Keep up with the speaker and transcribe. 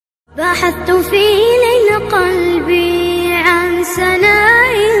بحثت في ليل قلبي عن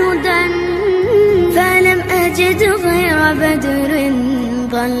سناء هدى فلم أجد غير بدر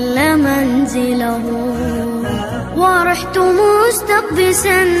ضل منزله ورحت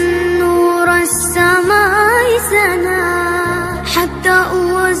مستقبسا نور السماء سنا حتى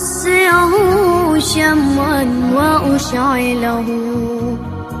أوسعه شما وأشعله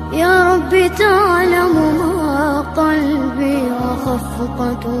يا رب تعلم ما قلبي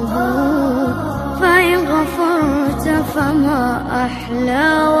وخفقته فإن غفرت فما أحلى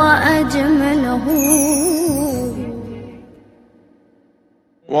وأجمله.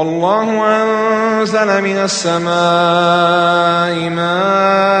 والله أنزل من السماء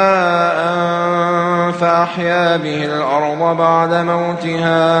ماء فأحيا به الأرض بعد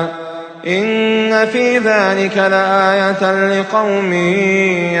موتها إن في ذلك لآية لقوم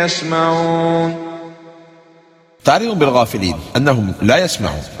يسمعون. تعليم بالغافلين أنهم لا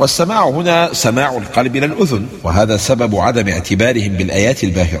يسمعون، والسماع هنا سماع القلب لا الأذن، وهذا سبب عدم اعتبارهم بالآيات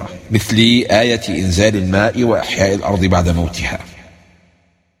الباهرة مثل آية إنزال الماء وإحياء الأرض بعد موتها.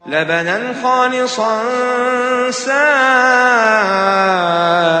 لبنا خالصا سائغا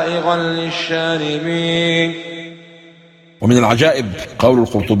للشاربين. ومن العجائب قول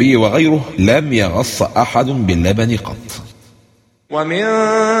القرطبي وغيره لم يغص أحد باللبن قط. ومن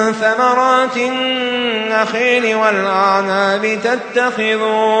ثمرات النخيل والأعناب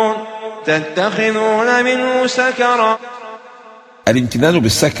تتخذون منه سكرا. الامتنان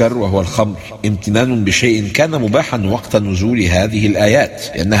بالسكر وهو الخمر امتنان بشيء كان مباحا وقت نزول هذه الآيات،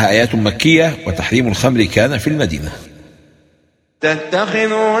 لأنها آيات مكية وتحريم الخمر كان في المدينة.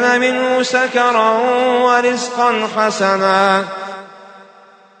 تتخذون منه سكرا ورزقا حسنا.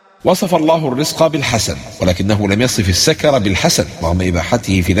 وصف الله الرزق بالحسن، ولكنه لم يصف السكر بالحسن رغم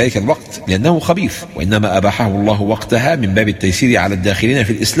إباحته في ذلك الوقت لأنه خبيث، وإنما أباحه الله وقتها من باب التيسير على الداخلين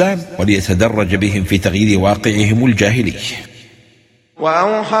في الإسلام وليتدرج بهم في تغيير واقعهم الجاهلي.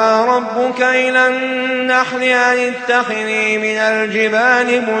 وأوحى ربك إلى النحل أن اتخذي من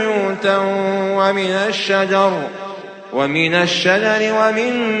الجبال بيوتا ومن الشجر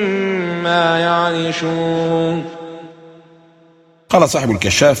ومما يعرشون. قال صاحب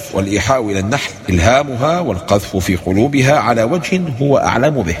الكشاف: والإيحاء إلى النحل إلهامها والقذف في قلوبها على وجه هو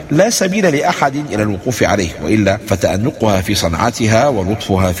أعلم به، لا سبيل لأحد إلى الوقوف عليه، وإلا فتأنقها في صنعتها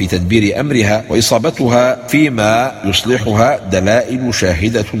ولطفها في تدبير أمرها وإصابتها فيما يصلحها دلائل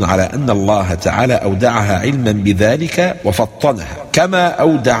شاهدة على أن الله تعالى أودعها علما بذلك وفطنها كما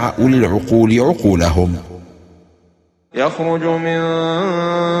أودع أولي العقول عقولهم. يخرج من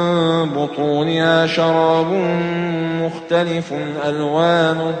بطونها شراب مختلف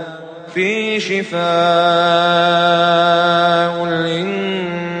ألوانه فيه شفاء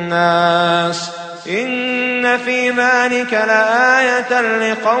للناس إن في ذلك لآية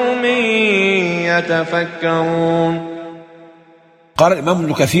لقوم يتفكرون. قال الإمام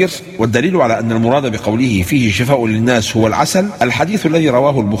ابن كثير: والدليل على أن المراد بقوله فيه شفاء للناس هو العسل الحديث الذي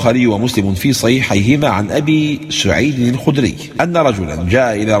رواه البخاري ومسلم في صحيحيهما عن أبي سعيد الخدري أن رجلا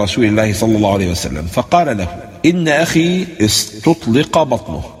جاء إلى رسول الله صلى الله عليه وسلم فقال له: إن أخي استطلق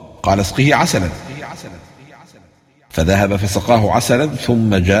بطنه، قال: اسقه عسلا. فذهب فسقاه عسلا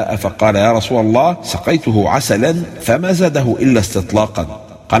ثم جاء فقال: يا رسول الله، سقيته عسلا فما زاده إلا استطلاقا.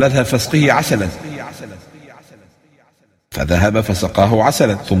 قال: اذهب فاسقه عسلا. فذهب فسقاه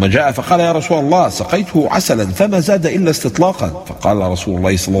عسلا ثم جاء فقال: يا رسول الله، سقيته عسلا فما زاد إلا استطلاقا. فقال رسول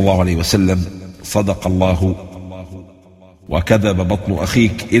الله صلى الله عليه وسلم: صدق الله وكذب بطن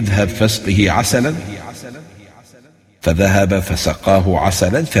أخيك، اذهب فاسقه عسلا. فذهب فسقاه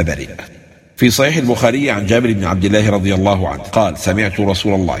عسلا فبرئ. في صحيح البخاري عن جابر بن عبد الله رضي الله عنه قال: سمعت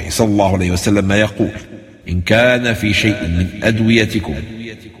رسول الله صلى الله عليه وسلم يقول: إن كان في شيء من أدويتكم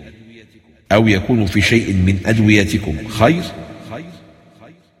أو يكون في شيء من أدويتكم خير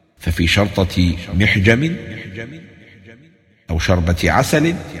ففي شرطة محجم أو شربة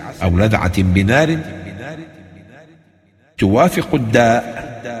عسل أو لذعة بنار توافق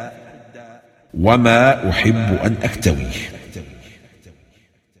الداء وما أحب أن أكتويه.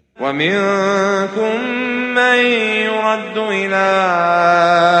 ومنكم من يرد إلى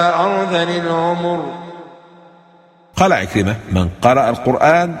أرذل العمر. قال عكرمة: من قرأ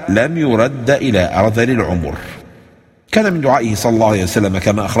القرآن لم يرد إلى أرذل العمر. كان من دعائه صلى الله عليه وسلم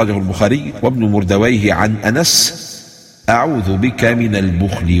كما أخرجه البخاري وابن مردويه عن أنس: أعوذ بك من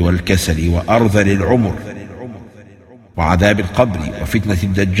البخل والكسل وأرذل العمر وعذاب القبر وفتنة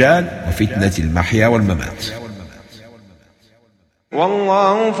الدجال وفتنة المحيا والممات.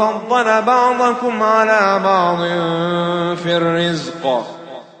 والله فضل بعضكم على بعض في الرزق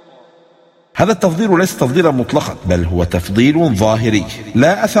هذا التفضيل ليس تفضيلا مطلقا، بل هو تفضيل ظاهري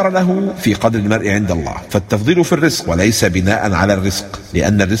لا أثر له في قدر المرء عند الله. فالتفضيل في الرزق وليس بناء على الرزق،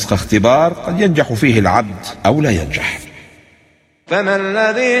 لأن الرزق اختبار قد ينجح فيه العبد أو لا ينجح. فما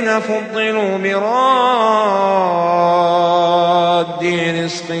الذين فضلوا براد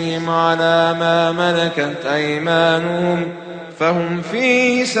رزقهم على ما ملكت أيمانهم فهم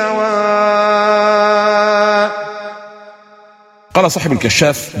فيه سواء. قال صاحب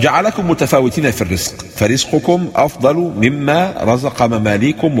الكشاف: جعلكم متفاوتين في الرزق، فرزقكم أفضل مما رزق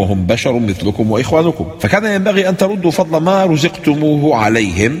مماليكم وهم بشر مثلكم وإخوانكم، فكان ينبغي أن تردوا فضل ما رزقتموه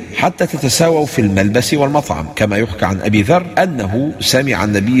عليهم حتى تتساووا في الملبس والمطعم، كما يحكى عن أبي ذر أنه سمع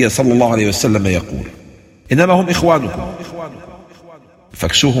النبي صلى الله عليه وسلم يقول: إنما هم إخوانكم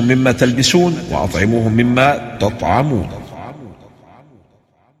فاكسوهم مما تلبسون وأطعموهم مما تطعمون.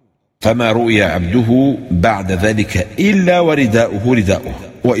 فما رؤي عبده بعد ذلك إلا ورداؤه رداؤه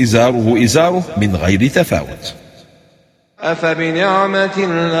وإزاره إزاره من غير تفاوت. أفبنعمة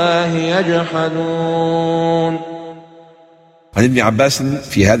الله يجحدون. عن ابن عباس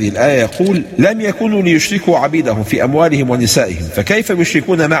في هذه الآية يقول: لم يكونوا ليشركوا عبيدهم في أموالهم ونسائهم، فكيف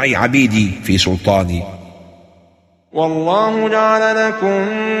يشركون معي عبيدي في سلطاني؟ والله جعل لكم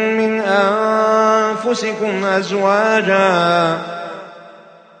من أنفسكم أزواجا.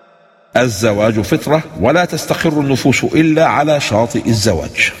 الزواج فطرة ولا تستقر النفوس إلا على شاطئ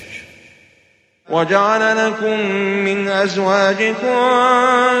الزواج. وجعل لكم من أزواجكم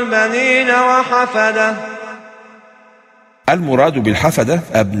بنين وحفدة. المراد بالحفدة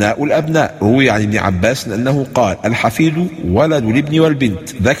أبناء الأبناء. روي عن ابن عباس أنه قال: الحفيد ولد الابن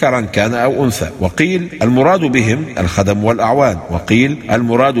والبنت ذكرا كان أو أنثى. وقيل المراد بهم الخدم والأعوان، وقيل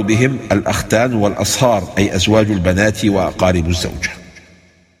المراد بهم الأختان والأصهار، أي أزواج البنات وأقارب الزوجة.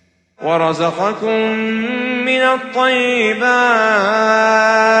 ورزقكم من الطيبات.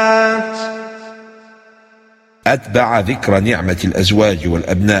 أتبع ذكر نعمة الأزواج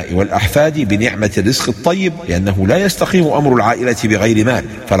والأبناء والأحفاد بنعمة الرزق الطيب، لأنه لا يستقيم أمر العائلة بغير مال،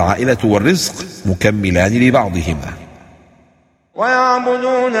 فالعائلة والرزق مكملان لبعضهما.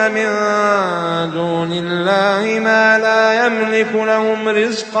 ويعبدون من دون الله ما لا يملك لهم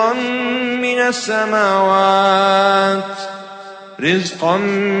رزقا من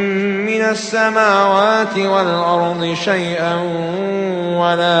السماوات والأرض شيئا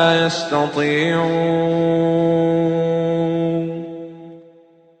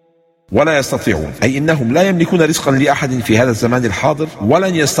ولا يستطيعون، أي إنهم لا يملكون رزقا لأحد في هذا الزمان الحاضر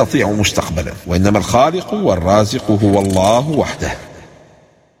ولن يستطيعوا مستقبلا، وإنما الخالق والرازق هو الله وحده.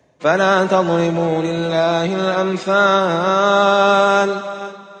 فلا تضربوا لله الأمثال.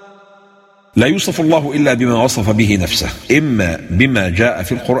 لا يوصف الله إلا بما وصف به نفسه، إما بما جاء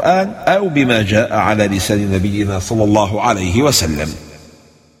في القرآن أو بما جاء على لسان نبينا صلى الله عليه وسلم.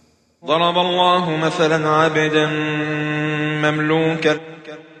 ضرب الله مثلا عبدا مملوكا.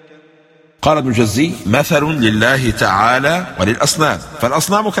 قال ابن الجزي: مثل لله تعالى وللأصنام،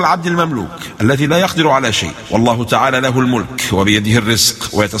 فالأصنام كالعبد المملوك الذي لا يقدر على شيء، والله تعالى له الملك وبيده الرزق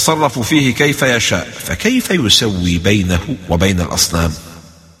ويتصرف فيه كيف يشاء، فكيف يسوي بينه وبين الأصنام؟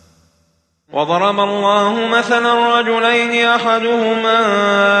 وضرب الله مثلا رجلين أحدهما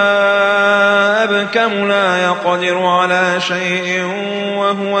أبكم لا يقدر على شيء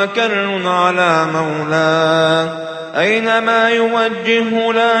وهو كل على مولاه أينما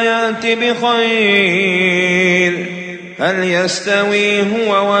يوجهه لا يأتي بخير هل يستوي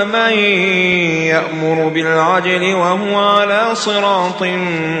هو ومن يأمر بالعدل وهو على صراط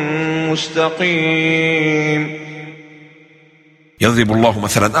مستقيم. يضرب الله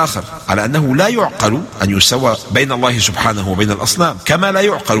مثلا آخر على أنه لا يعقل أن يسوى بين الله سبحانه وبين الأصنام، كما لا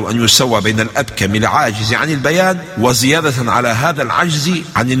يعقل أن يسوى بين الأبكم العاجز عن البيان وزيادة على هذا العجز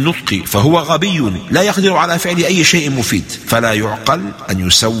عن النطق فهو غبي لا يقدر على فعل أي شيء مفيد، فلا يعقل أن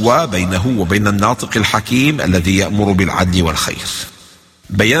يسوى بينه وبين الناطق الحكيم الذي يأمر بالعدل والخير.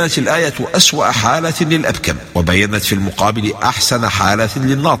 بيّنت الآية أسوأ حالة للأبكم، وبيّنت في المقابل أحسن حالة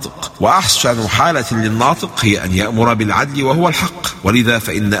للناطق، وأحسن حالة للناطق هي أن يأمر بالعدل وهو الحق، ولذا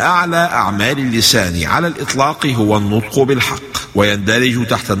فإن أعلى أعمال اللسان على الإطلاق هو النطق بالحق، ويندرج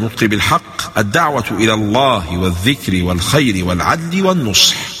تحت النطق بالحق الدعوة إلى الله والذكر والخير والعدل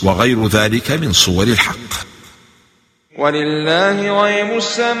والنصح وغير ذلك من صور الحق. ولله غيب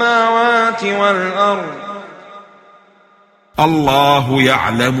السماوات والأرض. الله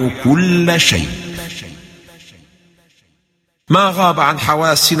يعلم كل شيء، ما غاب عن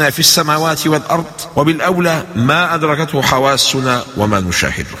حواسنا في السماوات والأرض، وبالأولى ما أدركته حواسنا وما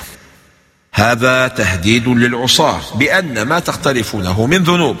نشاهده. هذا تهديد للعصاة بأن ما تختلفونه من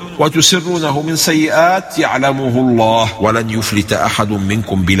ذنوب وتسرونه من سيئات يعلمه الله ولن يفلت أحد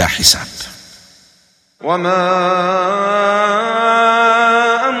منكم بلا حساب. وما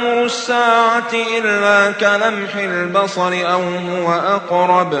أمر الساعة إلا كلمح البصر أو هو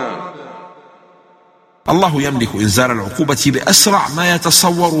أقرب. الله يملك إنزال العقوبة بأسرع ما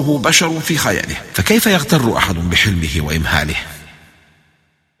يتصوره بشر في خياله، فكيف يغتر أحد بحلمه وإمهاله؟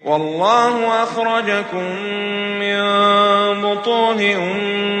 والله أخرجكم من بطون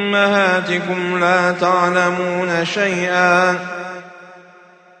أمهاتكم لا تعلمون شيئا.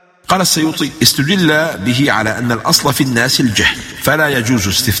 قال السيوطي: استدل به على أن الأصل في الناس الجهل، فلا يجوز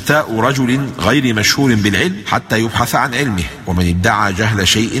استفتاء رجل غير مشهور بالعلم حتى يبحث عن علمه، ومن ادعى جهل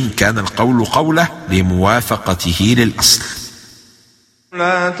شيء كان القول قوله لموافقته للأصل.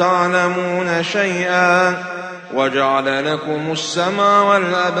 لا تعلمون شيئا وجعل لكم السمع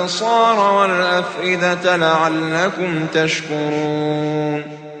والأبصار والأفئدة لعلكم تشكرون.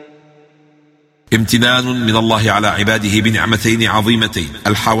 امتنان من الله على عباده بنعمتين عظيمتين: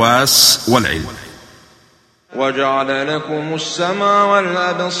 الحواس والعلم. وجعل لكم السمع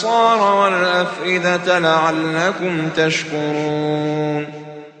والأبصار والأفئدة لعلكم تشكرون.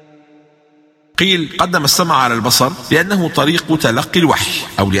 قيل قدم السمع على البصر لأنه طريق تلقي الوحي،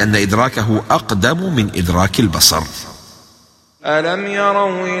 أو لأن إدراكه أقدم من إدراك البصر. ألم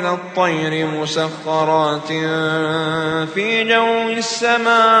يروا إلى الطير مسخرات في جو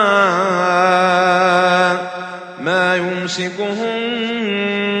السماء ما يمسكهن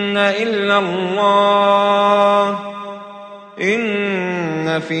إلا الله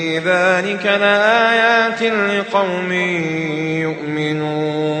إن في ذلك لآيات لقوم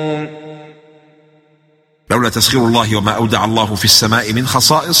يؤمنون. لولا تسخير الله وما أودع الله في السماء من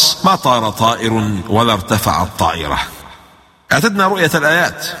خصائص ما طار طائر ولا ارتفعت طائرة. اعتدنا رؤية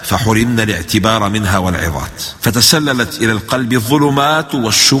الآيات فحرمنا الاعتبار منها والعظات، فتسللت إلى القلب الظلمات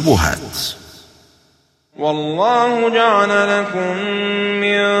والشبهات. والله جعل لكم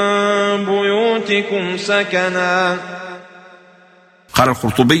من بيوتكم سكنا. قال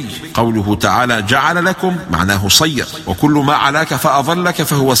القرطبي: قوله تعالى جعل لكم معناه صير، وكل ما علاك فأظلك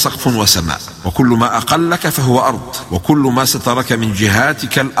فهو سقف وسماء، وكل ما أقلك فهو أرض، وكل ما سترك من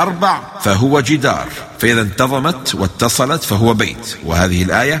جهاتك الأربع فهو جدار، فإذا انتظمت واتصلت فهو بيت. وهذه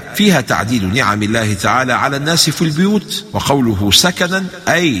الآية فيها تعديل نعم الله تعالى على الناس في البيوت، وقوله سكنا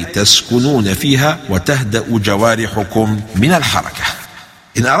أي تسكنون فيها وتهدأ جوارحكم من الحركة.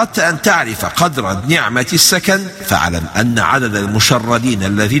 إن أردت أن تعرف قدر نعمة السكن فاعلم أن عدد المشردين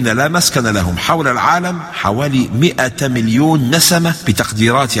الذين لا مسكن لهم حول العالم حوالي 100 مليون نسمة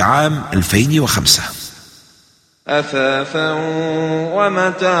بتقديرات عام 2005. أثاثا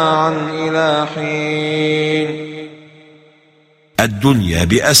ومتاعا إلى حين. الدنيا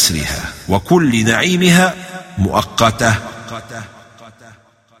بأسرها وكل نعيمها مؤقتة،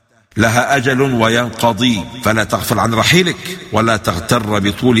 لها أجل وينقضي، فلا تغفل عن رحيلك ولا تغتر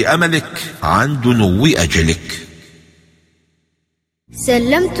بطول أملك عن دنو أجلك.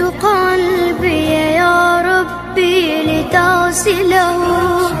 سلمت قلبي يا ربي لتصله،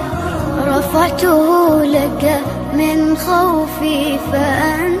 رفعته لك من خوفي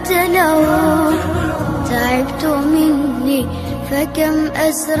فأنت له، تعبت مني فكم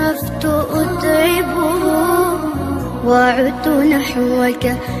أسرفت أتعبه، وعدت نحوك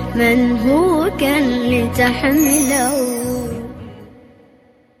من هو كان لتحمله.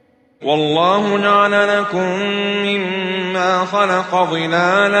 والله جعل لكم مما خلق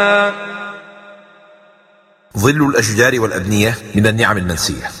ظلالا. ظل الأشجار والأبنية من النعم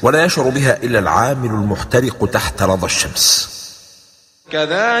المنسية، ولا يشعر بها إلا العامل المحترق تحت رضا الشمس.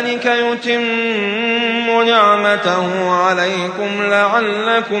 كذلك يتم نعمته عليكم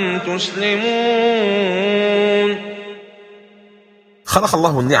لعلكم تسلمون. خلق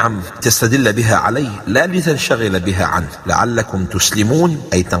الله النعم تستدل بها عليه لا لتنشغل بها عنه، لعلكم تسلمون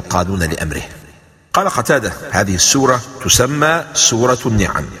أي تنقادون لأمره. قال قتادة: هذه السورة تسمى سورة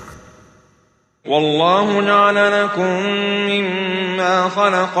النعم. والله جعل لكم مما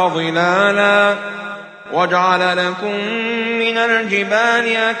خلق ظلالا وجعل لكم من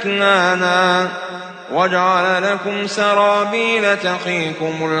الجبال أكنانا وجعل لكم سرابيل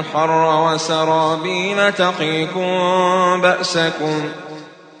تقيكم الحر وسرابيل تقيكم بأسكم.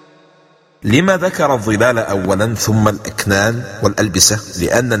 لما ذكر الظلال أولا ثم الأكنان والألبسة؟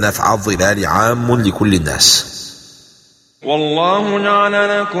 لأن نفع الظلال عام لكل الناس. والله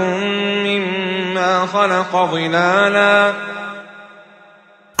جعل لكم مما خلق ظلالا.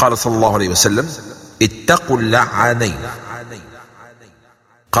 قال صلى الله عليه وسلم: اتقوا اللعانين.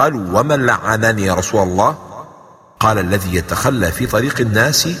 قالوا: وما اللعانان يا رسول الله؟ قال: الذي يتخلى في طريق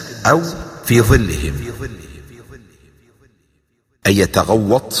الناس أو في ظلهم، أي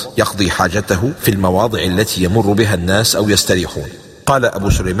يتغوط يقضي حاجته في المواضع التي يمر بها الناس أو يستريحون. قال أبو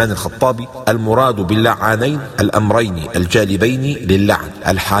سليمان الخطابي: المراد باللعانين الأمرين الجالبين للعن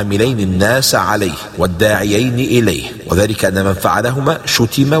الحاملين الناس عليه والداعيين إليه، وذلك أن من فعلهما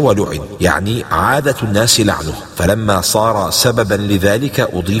شتم ولعن، يعني عادة الناس لعنه، فلما صار سببا لذلك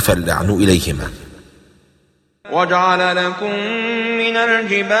أضيف اللعن إليهما. وجعل لكم من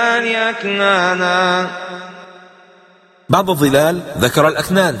الجبال أكنانا. بعد الظلال ذكر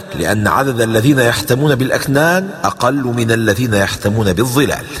الأكنان، لأن عدد الذين يحتمون بالأكنان أقل من الذين يحتمون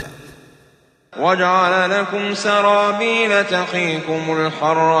بالظلال. وجعل لكم سرابيل تقيكم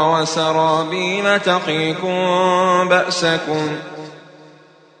الحر وسرابيل تقيكم بأسكم.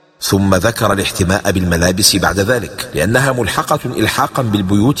 ثم ذكر الاحتماء بالملابس بعد ذلك، لأنها ملحقة إلحاقا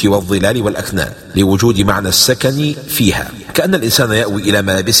بالبيوت والظلال والأكنان لوجود معنى السكن فيها، كأن الإنسان يأوي إلى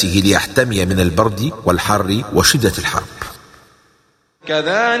ملابسه ليحتمي من البرد والحر وشدة الحرب.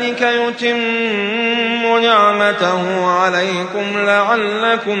 كذلك يتم نعمته عليكم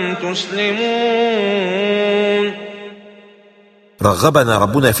لعلكم تسلمون. رغبنا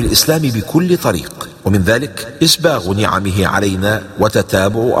ربنا في الإسلام بكل طريق، ومن ذلك إسباغ نعمه علينا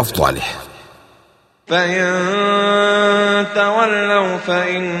وتتابع أفضاله. فإن تولوا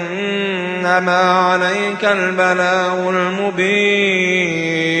فإنما عليك البلاغ المبين.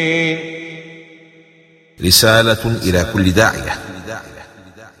 رسالة إلى كل داعية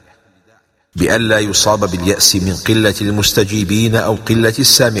بألا يصاب باليأس من قلة المستجيبين أو قلة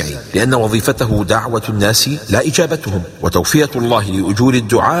السامعين، لأن وظيفته دعوة الناس لا إجابتهم، وتوفية الله لأجور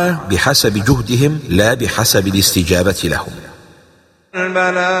الدعاة بحسب جهدهم لا بحسب الاستجابة لهم.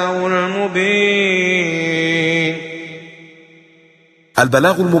 البلاغ المبين.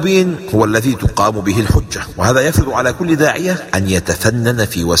 البلاغ المبين هو الذي تقام به الحجة، وهذا يفرض على كل داعية أن يتفنن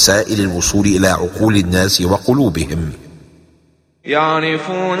في وسائل الوصول إلى عقول الناس وقلوبهم.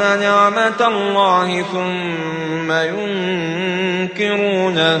 يعرفون نعمة الله ثم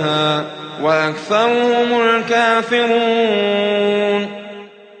ينكرونها وأكثرهم الكافرون.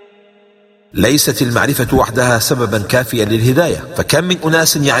 ليست المعرفة وحدها سببا كافيا للهداية، فكم من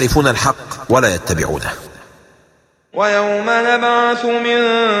أناس يعرفون الحق ولا يتبعونه. ويوم نبعث من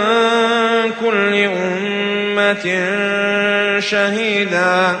كل أمة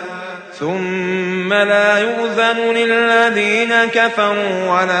شهيدا ثم لا يؤذن للذين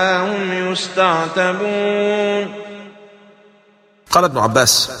كفروا ولا هم يستعتبون. قال ابن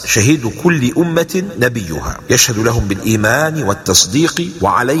عباس: شهيد كل أمة نبيها يشهد لهم بالإيمان والتصديق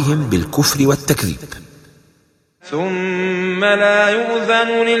وعليهم بالكفر والتكذيب. ثم لا يؤذن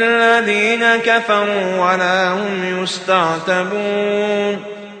للذين كفروا ولا هم يستعتبون.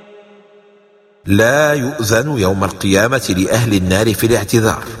 لا يؤذن يوم القيامة لأهل النار في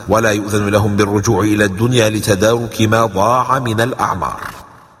الاعتذار، ولا يؤذن لهم بالرجوع إلى الدنيا لتدارك ما ضاع من الأعمار.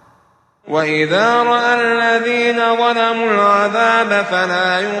 وإذا رأى الذين ظلموا العذاب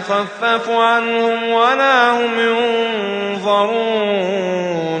فلا يخفف عنهم ولا هم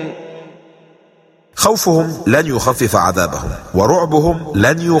ينظرون. خوفهم لن يخفف عذابهم، ورعبهم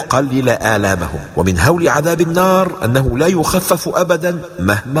لن يقلل آلامهم، ومن هول عذاب النار أنه لا يخفف أبدا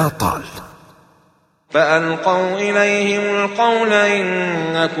مهما طال. فألقوا إليهم القول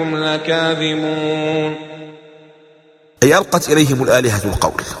إنكم لكاذبون. أي ألقت إليهم الآلهة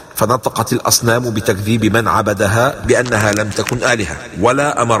القول، فنطقت الأصنام بتكذيب من عبدها بأنها لم تكن آلهة،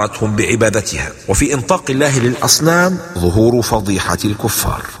 ولا أمرتهم بعبادتها، وفي إنطاق الله للأصنام ظهور فضيحة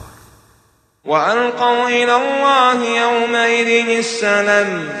الكفار. وألقوا إلى الله يومئذ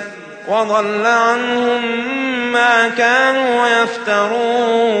السلام وضل عنهم ما كانوا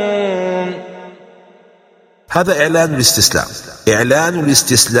يفترون. هذا إعلان الاستسلام، إعلان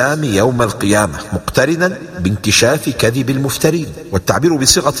الاستسلام يوم القيامة مقترنا بانكشاف كذب المفترين، والتعبير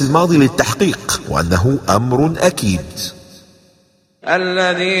بصيغة الماضي للتحقيق، وأنه أمر أكيد.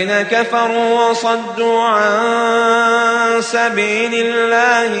 الذين كفروا وصدوا عن سبيل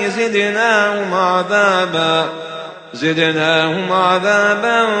الله زدناهم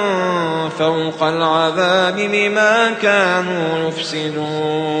عذابا فوق العذاب بما كانوا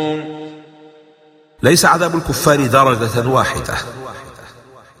يفسدون. ليس عذاب الكفار درجة واحدة.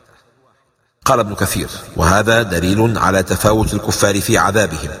 قال ابن كثير: وهذا دليل على تفاوت الكفار في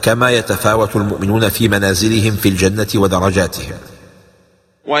عذابهم، كما يتفاوت المؤمنون في منازلهم في الجنة ودرجاتهم.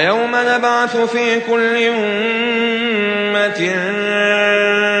 ويوم نبعث في كل أمة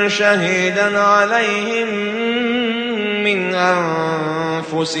شهيدا عليهم من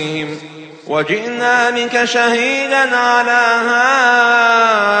أنفسهم وجئنا بك شهيدا على هؤلاء.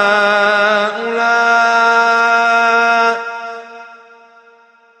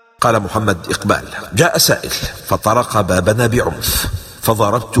 قال محمد إقبال: جاء سائل فطرق بابنا بعنف،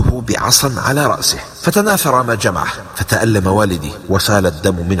 فضربته بعصا على رأسه فتناثر ما جمعه، فتألم والدي وسال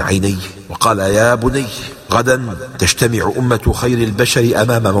الدم من عينيه، وقال: يا بني، غدا تجتمع أمة خير البشر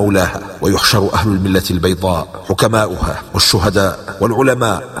أمام مولاها، ويحشر أهل الملة البيضاء حكماؤها والشهداء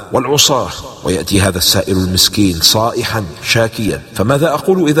والعلماء والعصاة، ويأتي هذا السائل المسكين صائحا شاكيا، فماذا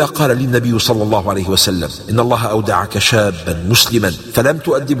أقول إذا قال لي النبي صلى الله عليه وسلم: إن الله أودعك شابا مسلما فلم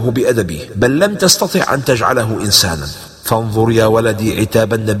تؤدبه بأدبه، بل لم تستطع أن تجعله إنسانا. فانظر يا ولدي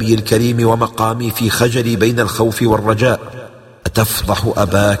عتاب النبي الكريم ومقامي في خجلي بين الخوف والرجاء، أتفضح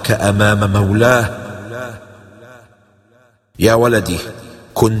أباك أمام مولاه؟ يا ولدي،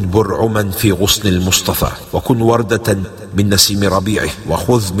 كن برعما في غصن المصطفى، وكن وردة من نسيم ربيعه،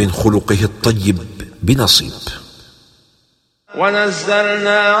 وخذ من خلقه الطيب بنصيب.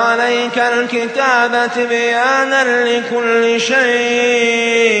 ونزلنا عليك الكتاب تبيانا لكل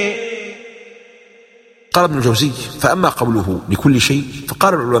شيء. قال ابن الجوزي: فأما قوله لكل شيء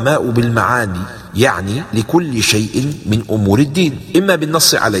فقال العلماء بالمعاني، يعني لكل شيء من أمور الدين، إما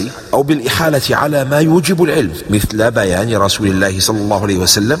بالنص عليه أو بالإحالة على ما يوجب العلم، مثل بيان رسول الله صلى الله عليه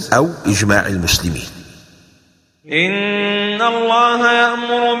وسلم أو إجماع المسلمين. إن الله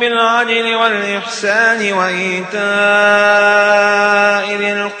يأمر بالعدل والإحسان وإيتاء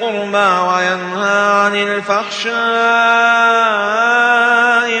ذي القربى وينهى عن الفحشاء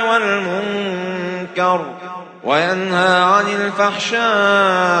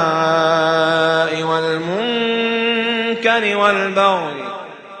والمنكر والبغي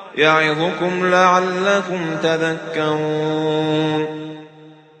يعظكم لعلكم تذكرون.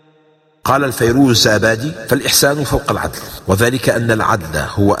 قال الفيروز آبادي: فالإحسان فوق العدل، وذلك أن العدل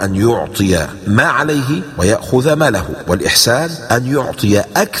هو أن يعطي ما عليه ويأخذ ما له، والإحسان أن يعطي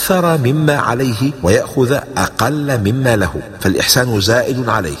أكثر مما عليه ويأخذ أقل مما له، فالإحسان زائد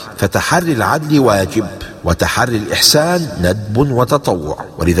عليه، فتحري العدل واجب، وتحري الإحسان ندب وتطوع،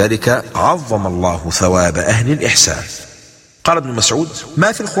 ولذلك عظم الله ثواب أهل الإحسان. قال ابن مسعود: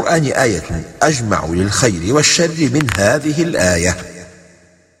 ما في القرآن آية أجمع للخير والشر من هذه الآية.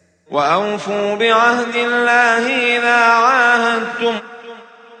 وأوفوا بعهد الله إذا عاهدتم.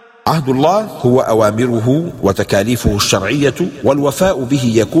 عهد الله هو أوامره وتكاليفه الشرعية، والوفاء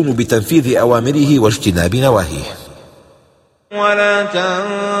به يكون بتنفيذ أوامره واجتناب نواهيه. ولا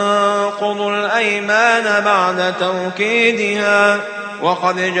تنقضوا الأيمان بعد توكيدها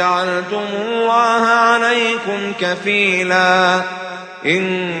وقد جعلتم الله عليكم كفيلا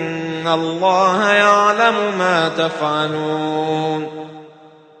إن الله يعلم ما تفعلون.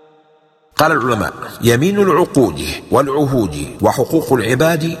 قال العلماء: يمين العقود والعهود وحقوق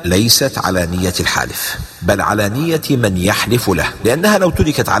العباد ليست على نية الحالف، بل على نية من يحلف له، لأنها لو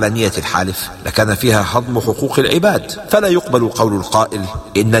تركت على نية الحالف لكان فيها هضم حقوق العباد، فلا يقبل قول القائل: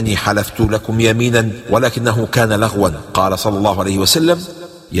 إنني حلفت لكم يمينا ولكنه كان لغوا. قال صلى الله عليه وسلم: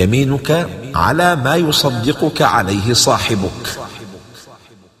 يمينك على ما يصدقك عليه صاحبك.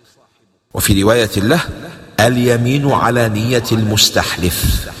 وفي رواية له: اليمين على نية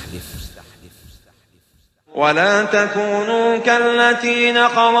المستحلف. ولا تكونوا كالتي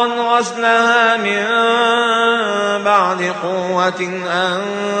نقضت غزلها من بعد قوة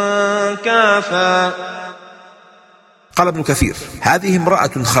أنكافا. قال ابن كثير: هذه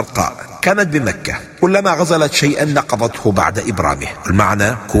امرأة خرقاء كانت بمكة، كلما غزلت شيئا نقضته بعد إبرامه.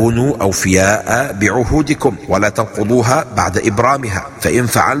 المعنى: كونوا أوفياء بعهودكم ولا تنقضوها بعد إبرامها، فإن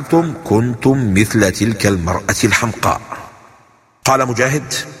فعلتم كنتم مثل تلك المرأة الحمقاء. قال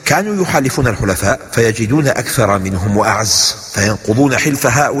مجاهد: كانوا يحالفون الحلفاء فيجدون أكثر منهم وأعز، فينقضون حلف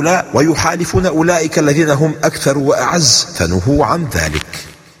هؤلاء ويحالفون أولئك الذين هم أكثر وأعز، فنهوا عن ذلك.